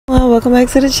welcome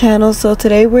back to the channel. So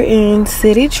today we're in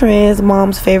Citi Trends,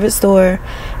 mom's favorite store.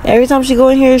 Every time she go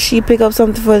in here, she pick up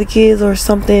something for the kids or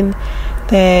something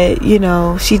that, you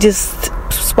know, she just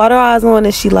spot her eyes on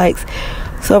and she likes.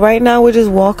 So right now we're just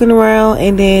walking around,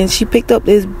 and then she picked up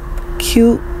this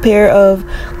cute pair of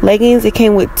leggings. It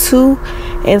came with two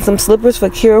and some slippers for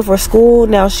Kira for school.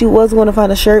 Now she was going to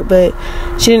find a shirt, but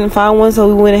she didn't find one, so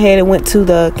we went ahead and went to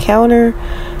the counter.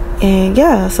 And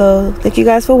yeah, so thank you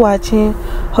guys for watching.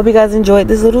 Hope you guys enjoyed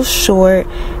this little short,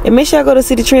 and make sure y'all go to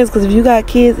Citi Trends, because if you got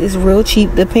kids, it's real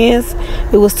cheap. The pants,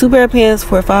 it was 2 pair of pants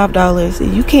for $5,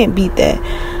 and you can't beat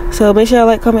that. So make sure y'all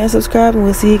like, comment, and subscribe, and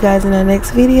we'll see you guys in our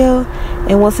next video.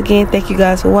 And once again, thank you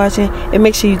guys for watching, and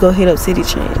make sure you go hit up Citi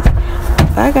Trends.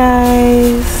 Bye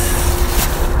guys.